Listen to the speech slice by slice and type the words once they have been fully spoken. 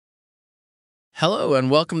Hello and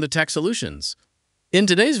welcome to Tech Solutions. In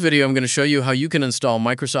today's video, I'm going to show you how you can install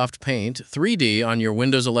Microsoft Paint 3D on your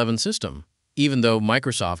Windows 11 system, even though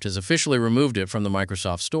Microsoft has officially removed it from the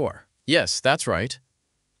Microsoft Store. Yes, that's right.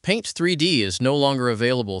 Paint 3D is no longer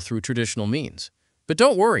available through traditional means. But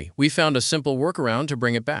don't worry, we found a simple workaround to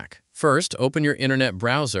bring it back. First, open your internet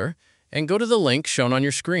browser and go to the link shown on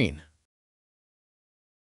your screen.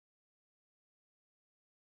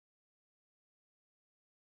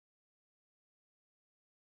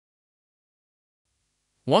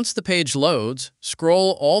 Once the page loads,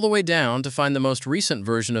 scroll all the way down to find the most recent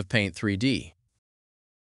version of Paint 3D.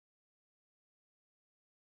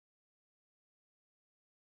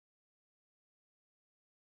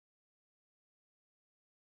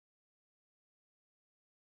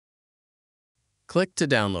 Click to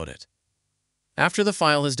download it. After the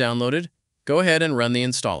file is downloaded, go ahead and run the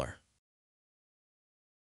installer.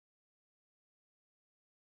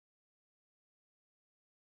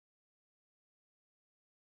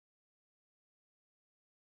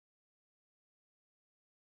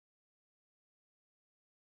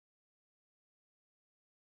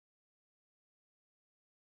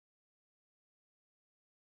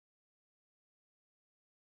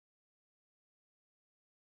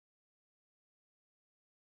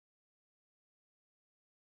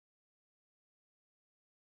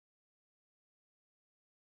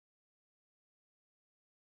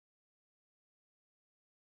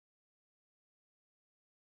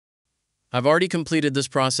 I've already completed this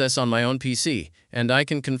process on my own PC, and I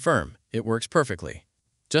can confirm it works perfectly.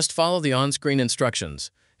 Just follow the on-screen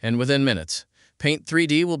instructions, and within minutes, Paint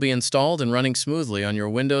 3D will be installed and running smoothly on your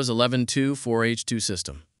Windows 11.2 4H2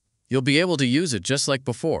 system. You'll be able to use it just like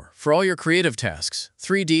before for all your creative tasks,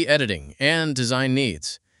 3D editing, and design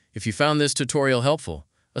needs. If you found this tutorial helpful,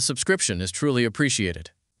 a subscription is truly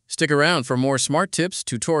appreciated. Stick around for more smart tips,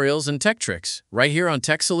 tutorials, and tech tricks right here on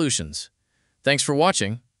Tech Solutions. Thanks for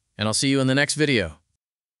watching, and I'll see you in the next video.